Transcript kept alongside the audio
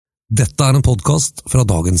Dette en podcast fra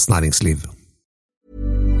Dagens Næringsliv.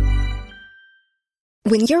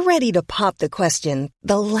 When you're ready to pop the question,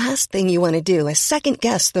 the last thing you want to do is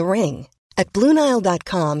second-guess the ring. At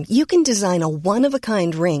BlueNile.com, you can design a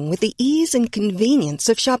one-of-a-kind ring with the ease and convenience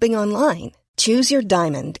of shopping online. Choose your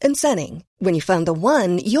diamond and setting. When you find the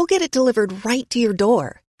one, you'll get it delivered right to your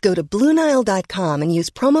door. Go to BlueNile.com and use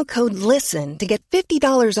promo code LISTEN to get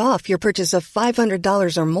 $50 off your purchase of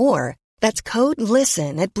 $500 or more. That's code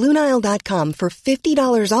LISTEN at BlueNile.com for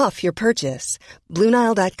 $50 off your purchase.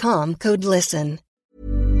 BlueNile.com, code LISTEN.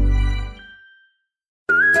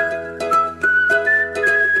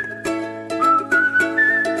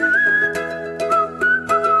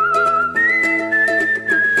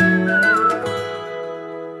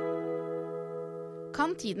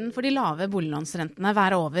 Kan tiden for de lave boliglånsrentene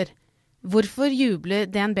være over? Hvorfor jubler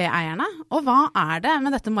DNB-eierne, og hva det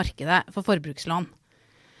med dette markedet for forbrukslån?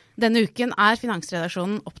 Denne uken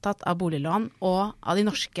Finansredaksjonen opptatt av boliglån og av de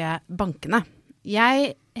norske bankene.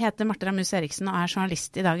 Jeg heter Marte Ramus Eriksen og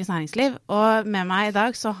journalist i Dagens Næringsliv, og med meg i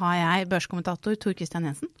dag så har jeg børskommentator Tor Christian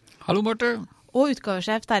Jensen. Hallo Marte. Og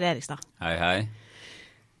utgavesjef Terje Erikstad. Hei, hei.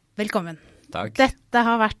 Velkommen. Takk. Dette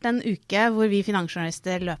har vært en uke hvor vi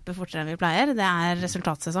finansjournalister løper fortere enn vi pleier. Det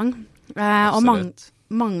resultatsesong. Og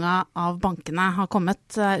mange av bankene har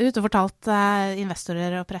kommet ut og fortalt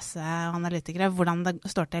investorer og presse og analytikere hvordan det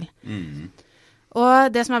står til.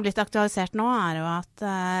 Og det som har blitt aktualisert nå jo at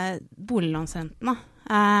boliglånsrentene,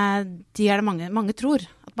 de det mange tror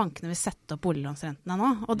at bankene vil sette opp boliglånsrentene nå.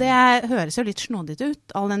 Og det høres jo litt snodig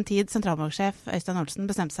ut, all den tid sentralbanksjef Øystein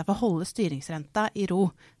Olsen bestemte seg for å holde styringsrenta i ro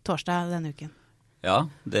torsdag denne uken.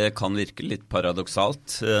 Ja, det kan virke litt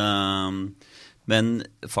paradoksalt. Men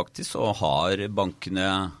faktisk så har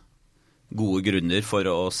bankene gode grunner for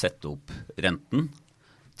å sette opp renten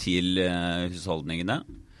til husholdningene.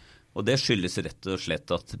 Og det skyldes rett og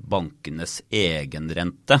slett at bankenes egen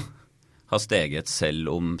rente har steget selv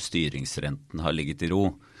om styringsrenten har ligget i ro.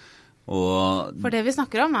 For det vi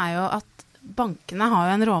snakker om jo at bankene har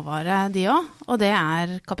jo en råvare de også, og det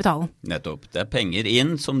kapitalen. Nettopp. Det penger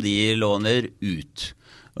inn som de låner ut.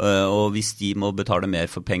 Og hvis de må betale mer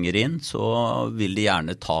for penger inn, så vil de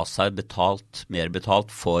gjerne ta seg mer betalt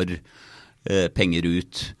for penger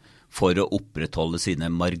ut for å opprettholde sine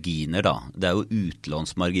marginer da. Det jo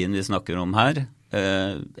utlånsmargin vi snakker om her.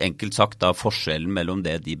 Enkelt sagt da forskjellen mellom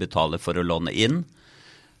det de betaler for å låne inn,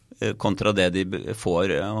 kontra det de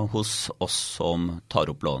får hos oss som tar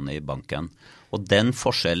opp lånet i banken. Og den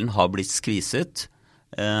forskjellen har blitt skviset.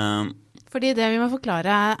 Fordi det vi må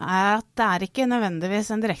forklare at det ikke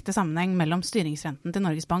nødvendigvis en direkte sammenheng mellom styringsrenten til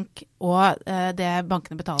Norges Bank og det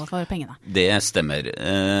bankene betaler for pengene. Det stemmer.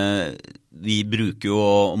 Vi bruker jo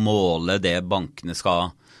å måle det bankene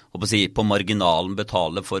skal på marginalen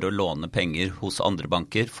betale for å låne penger hos andre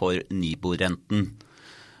banker for Nibor-renten.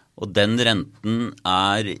 Og den renten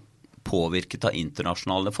påvirket av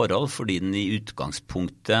internasjonale forhold fordi den i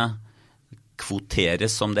utgangspunktet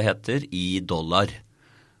kvoteres, som det heter, i dollar.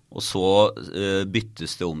 Og så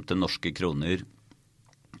byttes det om til norske kroner.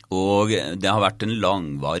 Og det har vært en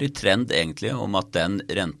langvarig trend egentlig om at den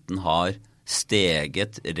renten har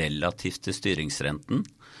steget relativt til styringsrenten.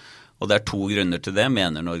 Og det to grunner til det,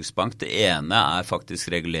 mener Norges Bank. Det ene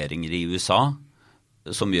faktisk reguleringer i USA,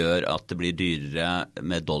 som gjør at det blir dyrere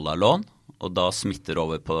med dollarlån, og da smitter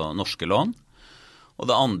over på norske lån. Og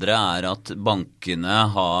det andre at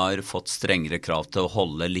bankene har fått strengere krav til å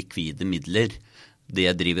holde likvide midler. Det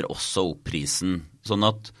driver også opp prisen. Sånn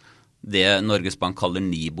at det Norges Bank kaller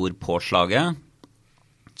Nibor-påslaget,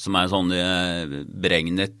 som sånn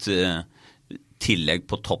beregnet tillegg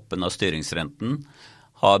på toppen av styringsrenten,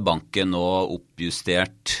 har banken nå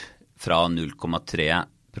oppjustert fra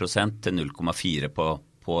 0,3% til 0,4%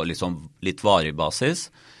 på liksom litt varig basis.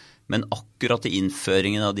 Men akkurat i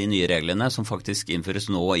innføringen av de nye reglene, som faktisk innføres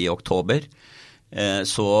nå i oktober,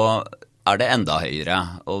 så det enda høyere.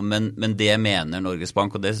 Men det mener Norges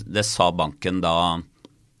Bank, og det sa banken da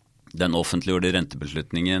den offentliggjorde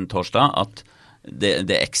rentebeslutningen torsdag, at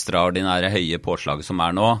det ekstraordinære høye påslaget som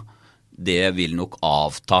nå, det vil nok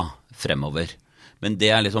avta fremover. Men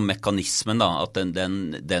det liksom mekanismen da, at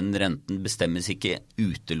den renten bestemmes ikke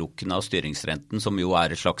utelukkende av styringsrenten, som jo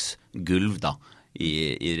et slags gulv da,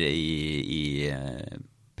 i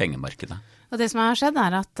pengemarkedet. Og det som har skjedd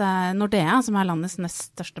at Nordea, som landets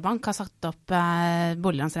nest største bank, har satt opp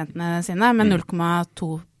boliglånsrentene sine med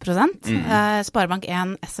 0,2%. Sparebank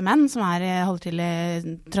 1 SMN, som holder til i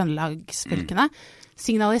Trøndelagsfylkene,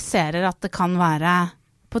 signaliserer at det kan være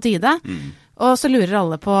på tide. Og så lurer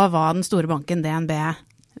alle på hva den store banken DNB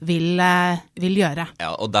vil gjøre.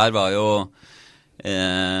 Ja, og der var jo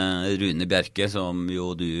Rune Bjerke, som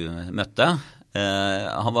jo du møtte,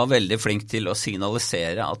 han var veldig flink til å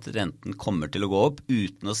signalisere at renten kommer til å gå opp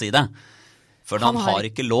uten å si det. For han har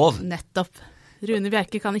ikke lov. Nettopp. Rune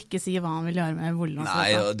Bjerke kan ikke si hva han vil gjøre med boliglånsrenta.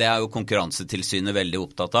 Nei, det jo Konkurransetilsynet veldig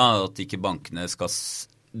opptatt av, at ikke bankene skal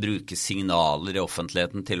bruke signaler i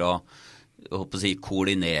offentligheten til å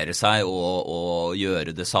koordinere seg og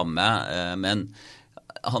gjøre det samme. Men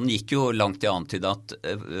han gikk jo langt i antyd at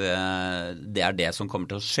det det som kommer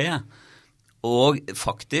til å skje. Og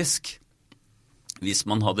faktisk, hvis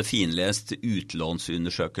man hadde finlest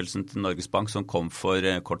utlånsundersøkelsen til Norges Bank som kom for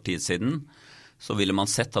kort tid siden, så ville man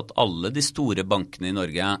sett at alle de store bankene i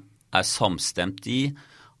Norge samstemt i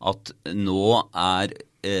at nå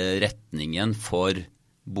retningen for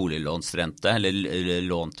boliglånsrente, eller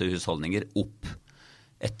lån til husholdninger, opp.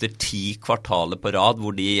 Etter 10 kvartaler på rad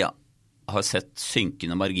hvor de har sett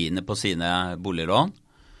synkende marginer på sine boliglån,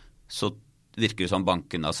 så virker det som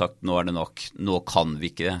banken har sagt nå det nok, nå kan vi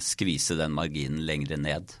ikke skvise den marginen lenger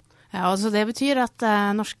ned. Ja, altså det betyr at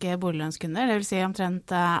norske boliglånskunder, det vil si omtrent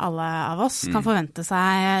alle av oss, kan forvente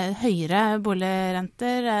seg høyere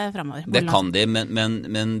boligrenter fremover. Det kan de,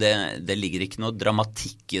 men det ligger ikke noe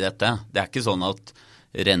dramatikk i dette. Det ikke sånn at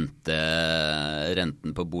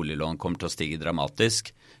renten på boliglån kommer til å stige dramatisk,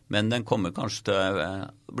 men den kommer kanskje til å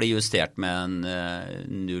bli justert med en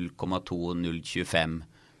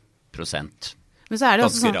 0,2-0,25%. Men så det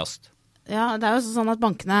ganske raskt. Ja, det jo også sånn at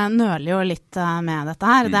bankene nøler jo litt med dette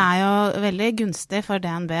her. Det jo veldig gunstig for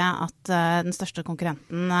DNB at den største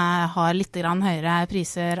konkurrenten har litt grann høyere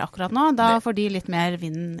priser akkurat nå. Da får de litt mer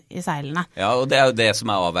vind i seilene. Ja, og det jo det som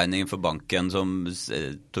avveiningen for banken, som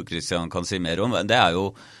Tor Christian kan si mer om. Det jo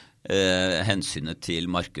hensynet til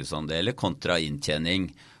markedsandeler kontra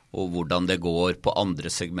inntjening, og hvordan det går på andre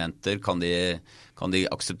segmenter. Kan de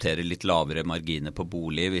akseptere litt lavere marginer på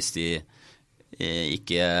bolig hvis de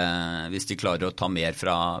klarer å ta mer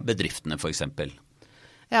fra bedriftene for eksempel.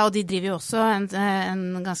 Ja, og de driver jo også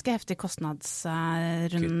en ganske heftig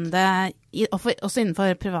kostnadsrunde, også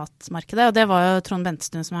innenfor privatmarkedet, og det var jo Trond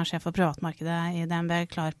Bentstuen som sjef for privatmarkedet i DNB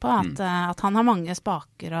klar på, at han har mange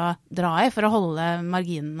spaker å dra i for å holde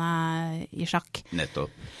marginene i sjakk.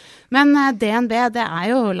 Nettopp. Men DNB, det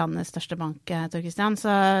jo landets største bank, Tor Christian, så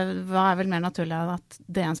hva vel mer naturlig at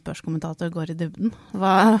DNs børskommentator går i dybden?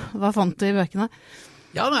 Hva fant du i bøkene?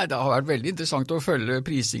 Ja, det har vært veldig interessant å følge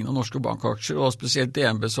prisingen av norske bankaksjer, og spesielt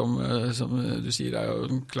DNB som du sier jo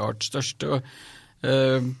den klart største.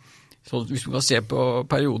 Så hvis man kan se på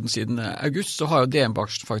perioden siden august, så har jo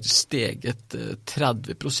DNB-aksjen faktisk steget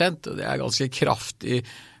 30%, og det ganske kraftig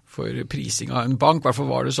for prising av en bank. I hvert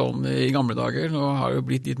fall var det sånn i gamle dager. Nå har det jo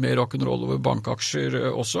blitt litt mer rock'n'roll over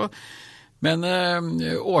bankaksjer også. Men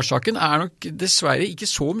årsaken nok dessverre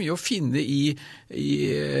ikke så mye å finne i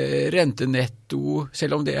rentenetto,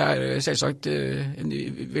 selv om det selvsagt en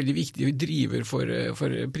veldig viktig driver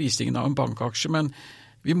for prisingen av en bankaksje. Men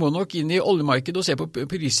vi må nok inn i oljemarkedet og se på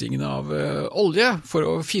prisingen av olje for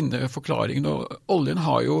å finne forklaringen. Og oljen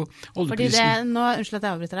har jo oljeprisen. Unnskyld at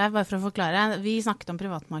jeg avbryter deg, bare for å forklare. Vi snakket om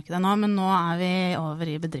privatmarkedet nå, men nå vi over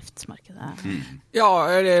i bedriftsmarkedet.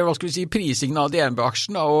 Ja, eller hva skal vi si, prisingen av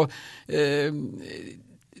DNB-aksjen. Og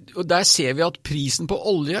der ser vi at prisen på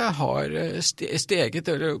olje har steget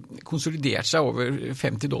eller konsolidert seg over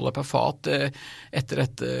 $50 per fat etter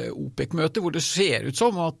et OPEC-møte, hvor det ser ut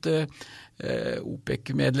som at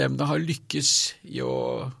OPEC-medlemmene har lykkes i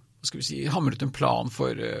å hamre ut en plan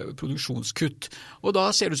for produksjonskutt. Og da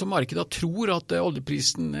ser det ut som markedet tror at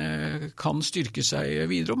oljeprisen kan styrke seg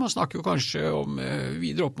videre, og man snakker jo kanskje om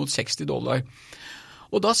videre opp mot $60.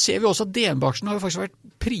 Og da ser vi også at DNB-aksjen har jo faktisk vært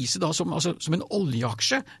priset da som en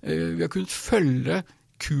oljeaksje. Vi har kunnet følge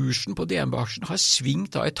kursen på DNB-aksjen, har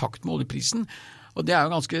svingt da i takt med oljeprisen. Og det jo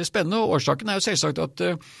ganske spennende, og årsaken jo selvsagt at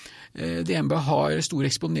DNB har stor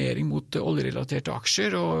eksponering mot oljerelaterte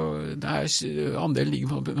aksjer, og andelen ligger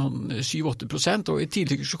på 7-8%, og i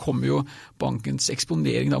tillegg så kommer jo bankens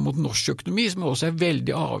eksponering da mot norsk økonomi, som også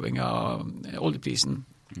veldig avhengig av oljeprisen.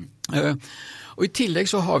 Og i tillegg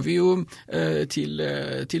så har vi jo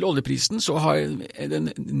til oljeprisen så har en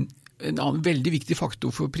annen veldig viktig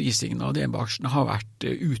faktor for prisingen av DNB-aksjene har vært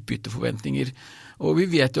utbytteforventninger. Og vi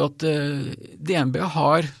vet jo at DNB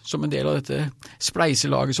har, som en del av dette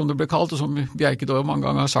spleiselaget som det ble kalt, og som Bjerke da mange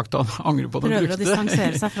ganger har sagt han angrer på den brukte. Prøver å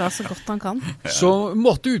distansere seg fra så godt han kan. Så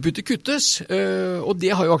måtte utbyttet kuttes, og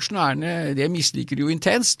det har jo aksjonærene, det misliker jo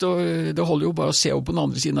intenst, og det holder jo bare å se opp på den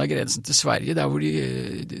andre siden av grensen til Sverige, der hvor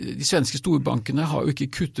de svenske storbankene har jo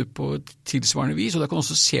ikke kuttet på tilsvarende vis, og der kan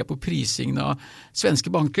også se på prisingen av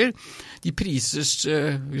svenske banker. De prises,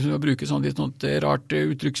 hvis man bruker sånn litt rart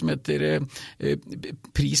uttrykk som heter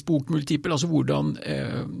prisbokmultipel, altså hvordan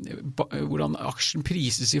aksjen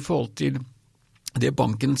prises i forhold til det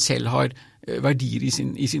banken selv har verdier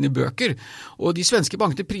i sine bøker. Og de svenske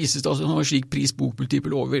bankene prises da en slik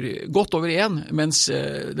prisbokmultipel godt over 1, mens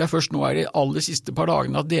det først nå de aller siste par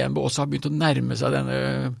dagene at DNB også har begynt å nærme seg denne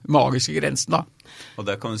magiske grensen da. Og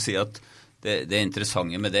der kan vi si at det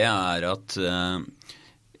interessante med det at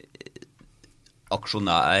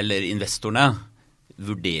eller investorene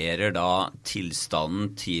vurderer da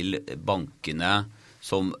tilstanden til bankene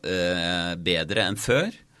som bedre enn før,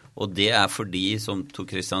 og det fordi, som Tor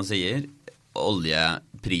Christian sier,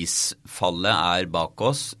 oljeprisfallet bak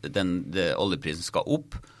oss, oljeprisen skal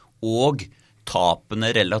opp, og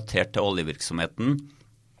tapene relatert til oljevirksomheten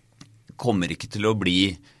kommer ikke til å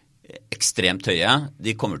bli ekstremt høye.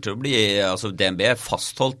 De kommer til å bli, altså DNB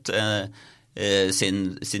fastholdt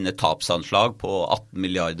sine tapsanslag på 18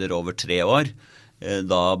 milliarder over 3 år,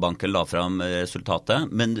 da banken la frem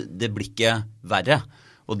resultatet, men det blir ikke verre.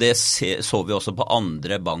 Og det så vi også på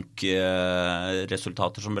andre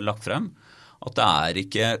bankresultater som ble lagt frem, at det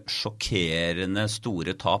ikke sjokkerende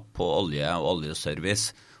store tap på olje og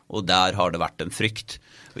oljeservice, og der har det vært en frykt.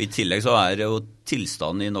 Og i tillegg så det jo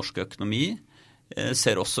tilstanden i norsk økonomi,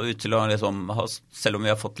 ser også ut til å selv om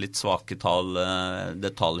vi har fått litt svake tall,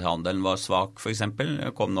 detaljhandelen var svak for eksempel,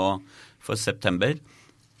 kom nå for september,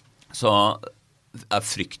 så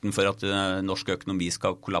frykten for at norsk økonomi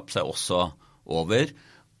skal kollapse også over.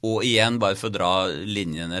 Og igjen, bare for å dra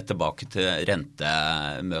linjene tilbake til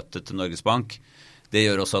rentemøtet til Norges Bank, det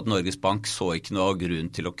gjør også at Norges Bank så ikke noe grunn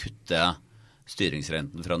til å kutte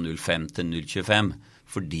styringsrenten fra 0,5 til 0,25,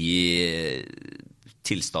 fordi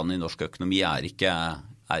tilstanden i norsk økonomi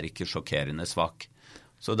ikke sjokkerende svak.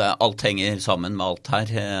 Så alt henger sammen med alt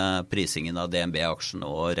her, prisingen av DNB-aksjen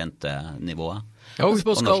og rentenivået og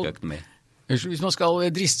norsk økonomi. Hvis man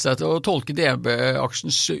skal driste seg til å tolke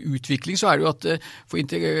DNB-aksjens utvikling, så det jo at for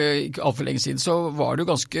ikke altfor lenge siden så var det jo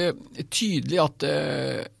ganske tydelig at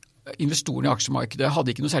investorene i aksjemarkedet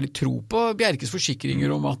hadde ikke noe særlig tro på Bjerkes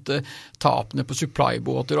forsikringer om at tapene på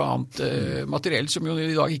supply-båter og annet materiell, som jo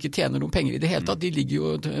i dag ikke tjener noen penger i det hele tatt, de ligger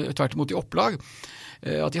jo tvert imot i opplag.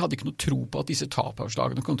 At de hadde ikke noe tro på at disse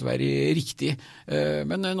tapavslagene kom til å være riktig.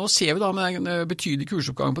 Men nå ser vi da med en betydelig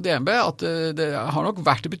kursoppgang på DNB at det har nok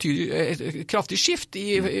vært et kraftig skift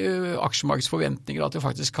i aksjemarkedsforventninger, at det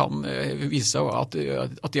faktisk kan vise seg at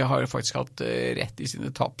de har faktisk hatt rett i sine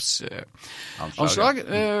tapsanslag.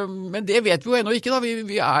 Men det vet vi jo ennå ikke da.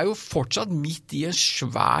 Vi jo fortsatt midt i en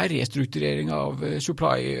svær restrukturering av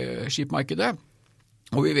supply-skipmarkedet.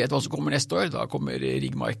 Og vi vet hva som kommer neste år, da kommer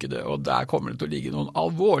riggmarkedet, og der kommer det til å ligge noen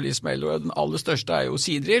alvorlige smell, og den aller største jo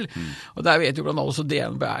Seadrill, og der vet jo blant annet også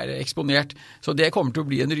DNB eksponert, så det kommer til å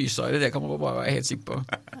bli en rysare, det kan man bare være helt sikker på.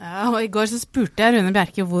 Ja, og i går så spurte jeg Rune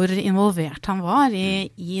Bjerke hvor involvert han var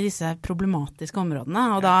i disse problematiske områdene,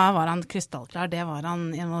 og da var han krystallklar, det var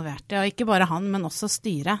han involvert i, og ikke bare han, men også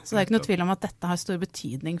styret, så det ikke noe tvil om at dette har stor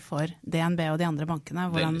betydning for DNB og de andre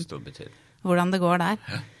bankene, hvordan det går der.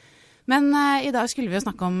 Ja. Men i dag skulle vi jo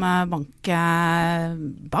snakke om bank.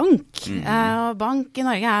 Og bank i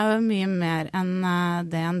Norge jo mye mer enn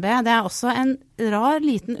DNB. Det også en rar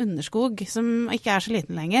liten underskog som ikke så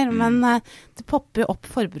liten lenger, men det popper jo opp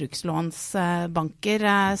forbrukslånsbanker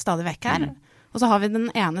stadig vekk her. Og så har vi den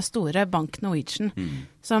ene store Bank Norwegian,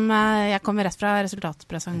 som jeg kommer rett fra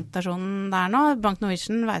resultatpresentasjonen der nå. Bank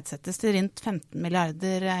Norwegian verdsettes til rundt 15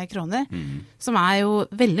 milliarder kroner, som jo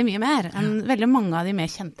veldig mye mer enn veldig mange av de mer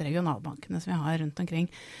kjente regionalbankene som vi har rundt omkring.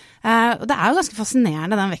 Og det jo ganske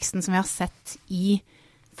fascinerende den veksten som vi har sett i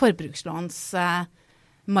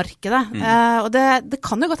forbrukslånsmarkedet. Og det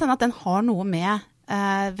kan jo godt hende at den har noe med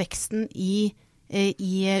veksten i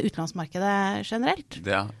utenlandsmarkedet generelt?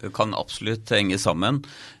 Det kan absolutt henge sammen.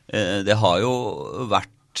 Det har jo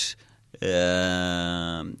vært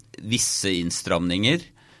visse innstramninger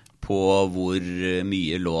på hvor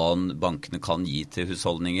mye lån bankene kan gi til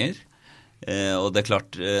husholdninger. Og det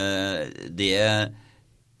klart,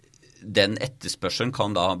 den etterspørselen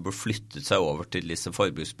kan da flytte seg over til disse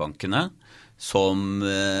forbruksbankene, som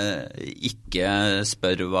ikke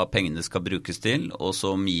spør hva pengene skal brukes til, og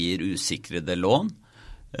som gir usikrede lån.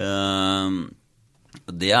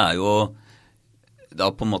 Det jo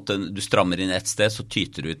da på en måte, du strammer inn et sted, så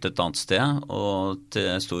tyter du ut et annet sted, og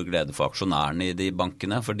til stor glede for aksjonærene i de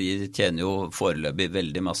bankene, for de tjener jo foreløpig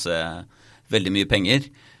veldig mye penger.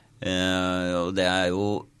 Og det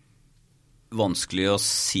jo vanskelig å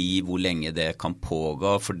si hvor lenge det kan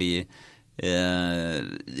pågå, fordi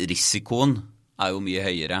risikoen jo mye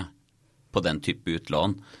høyere på den type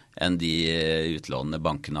utlån enn de utlånene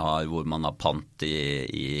bankene har, hvor man har pant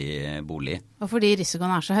i bolig. Og fordi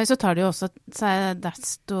risikoen så høy, så tar det jo også seg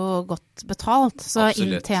desto godt betalt. Så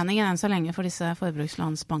Absolutt. inntjeningen enn så lenge for disse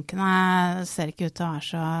forbrukslånsbankene ser ikke ut til å være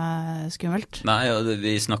så skummelt. Nei,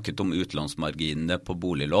 vi snakket om utlånsmarginene på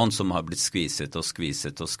boliglån som har blitt skviset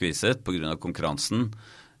på grunn av konkurransen.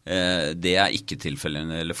 Det ikke tilfellet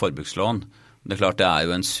når det gjelder forbrukslån. Det klart det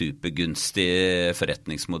jo en supergunstig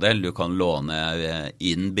forretningsmodell. Du kan låne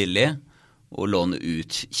inn billig og låne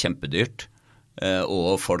ut kjempedyrt.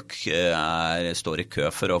 Og folk står i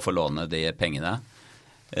kø for å få låne de pengene.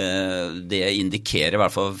 Det indikerer i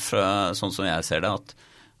hvert fall fra, sånn som jeg ser det,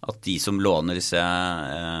 at de som låner disse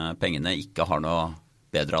pengene ikke har noe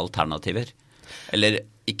bedre alternativer. Eller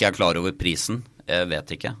ikke klar over prisen, jeg vet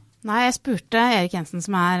ikke. Nei, jeg spurte Erik Jensen,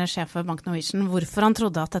 som sjef for Bank Norwegian, hvorfor han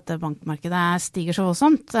trodde at dette bankmarkedet stiger så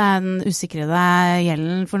voldsomt. Den usikrede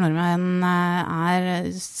gjelden for nordmenn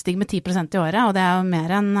stiger med 10% i året, og det jo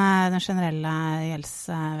mer enn den generelle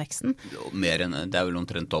gjeldsveksten. Det vel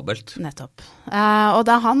omtrent dobbelt. Nettopp. Og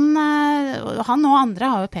da han og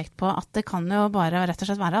andre har jo pekt på at det kan jo bare rett og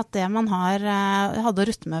slett være at det man hadde å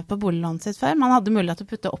rutte med på boliglånet sitt før, man hadde mulighet til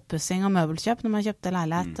å putte oppussing og møbelkjøp når man kjøpte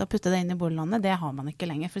leilighet og putte det inn i boliglånet, det har man ikke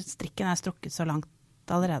lenger, for strikken strukket så langt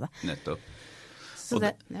allerede. Nettopp. Så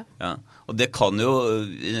Og det kan jo,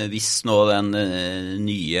 hvis nå den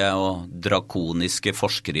nye og drakoniske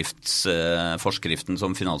forskriften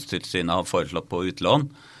som Finanstilsynet har foreslått på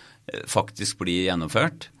utlån, faktisk blir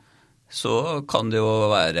gjennomført, så kan det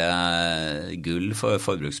jo være gull for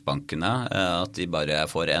forbruksbankene at de bare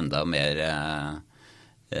får enda mer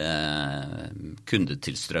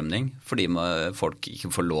kundetilstrømning, fordi folk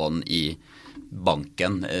ikke får lån i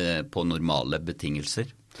banken på normale betingelser.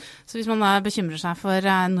 Så hvis man da bekymrer seg for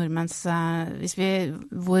nordmenns,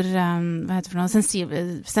 hvor sensitive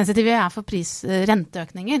vi for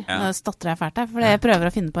renteøkninger, nå stotrer jeg fælt for jeg prøver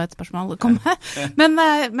å finne på et spørsmål å komme. Men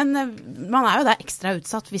man jo da ekstra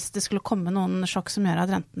utsatt hvis det skulle komme noen sjokk som gjør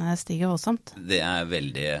at rentene stiger voldsomt. Det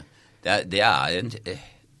det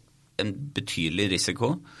en betydelig risiko,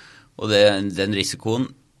 og den risikoen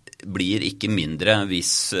blir ikke mindre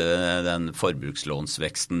hvis den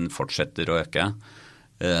forbrukslånsveksten fortsetter å øke.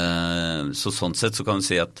 Så sånn sett så kan vi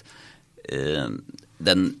si at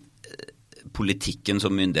den politikken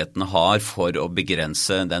som myndighetene har for å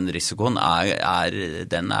begrense den risikoen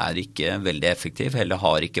den ikke veldig effektiv, eller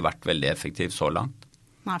har ikke vært veldig effektiv så langt.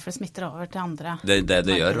 Nei, for det smitter over til andre. Det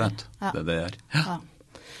gjør, vet du. Ja. Det gjør. Ja.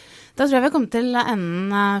 Da tror jeg vi har kommet til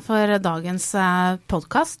enden for dagens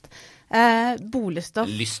podcast. Boligstoff.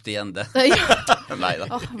 Lyst igjen det.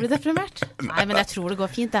 Neida. Blir deprimert? Nei, men jeg tror det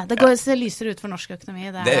går fint. Det ser lysere ut for norsk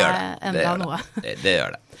økonomi. Det gjør det. Enda noe. Det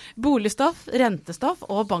gjør det. Boligstoff, rentestoff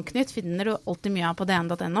og Banknytt finner du alltid mye av på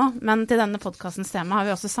dn.no, men til denne podcastens tema har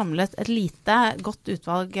vi også samlet et lite, godt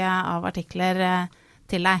utvalg av artikler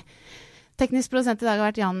til deg. Teknisk produsent i dag har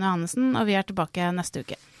vært Jan Johannessen, og vi tilbake neste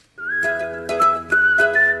uke.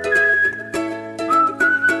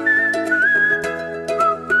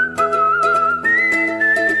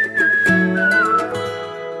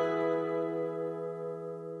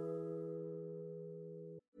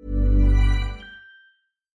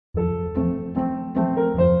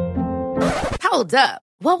 Hold up.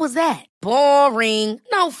 What was that? Boring.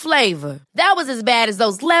 No flavor. That was as bad as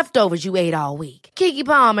those leftovers you ate all week. Keke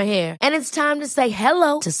Palmer here, and it's time to say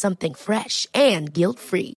hello to something fresh and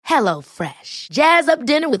guilt-free. HelloFresh. Jazz up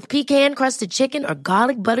dinner with pecan-crusted chicken or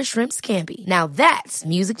garlic butter shrimp scampi. Now that's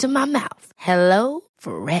music to my mouth.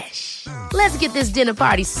 HelloFresh. Let's get this dinner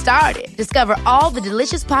party started. Discover all the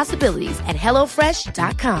delicious possibilities at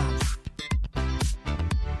HelloFresh.com.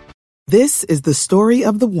 This is the story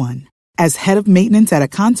of the one. As head of maintenance at a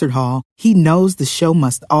concert hall, he knows the show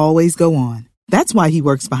must always go on. That's why he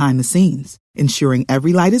works behind the scenes, ensuring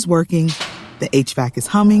every light is working, the HVAC is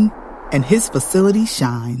humming, and his facility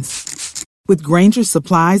shines. With Grainger's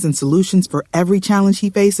supplies and solutions for every challenge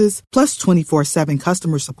he faces, plus 24/7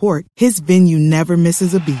 customer support, his venue never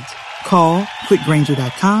misses a beat. Call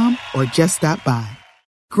quickgrainger.com or just stop by.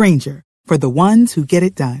 Grainger, for the ones who get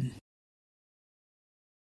it done.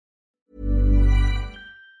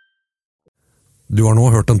 Du har nå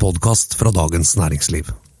hørt en podcast fra Dagens Næringsliv.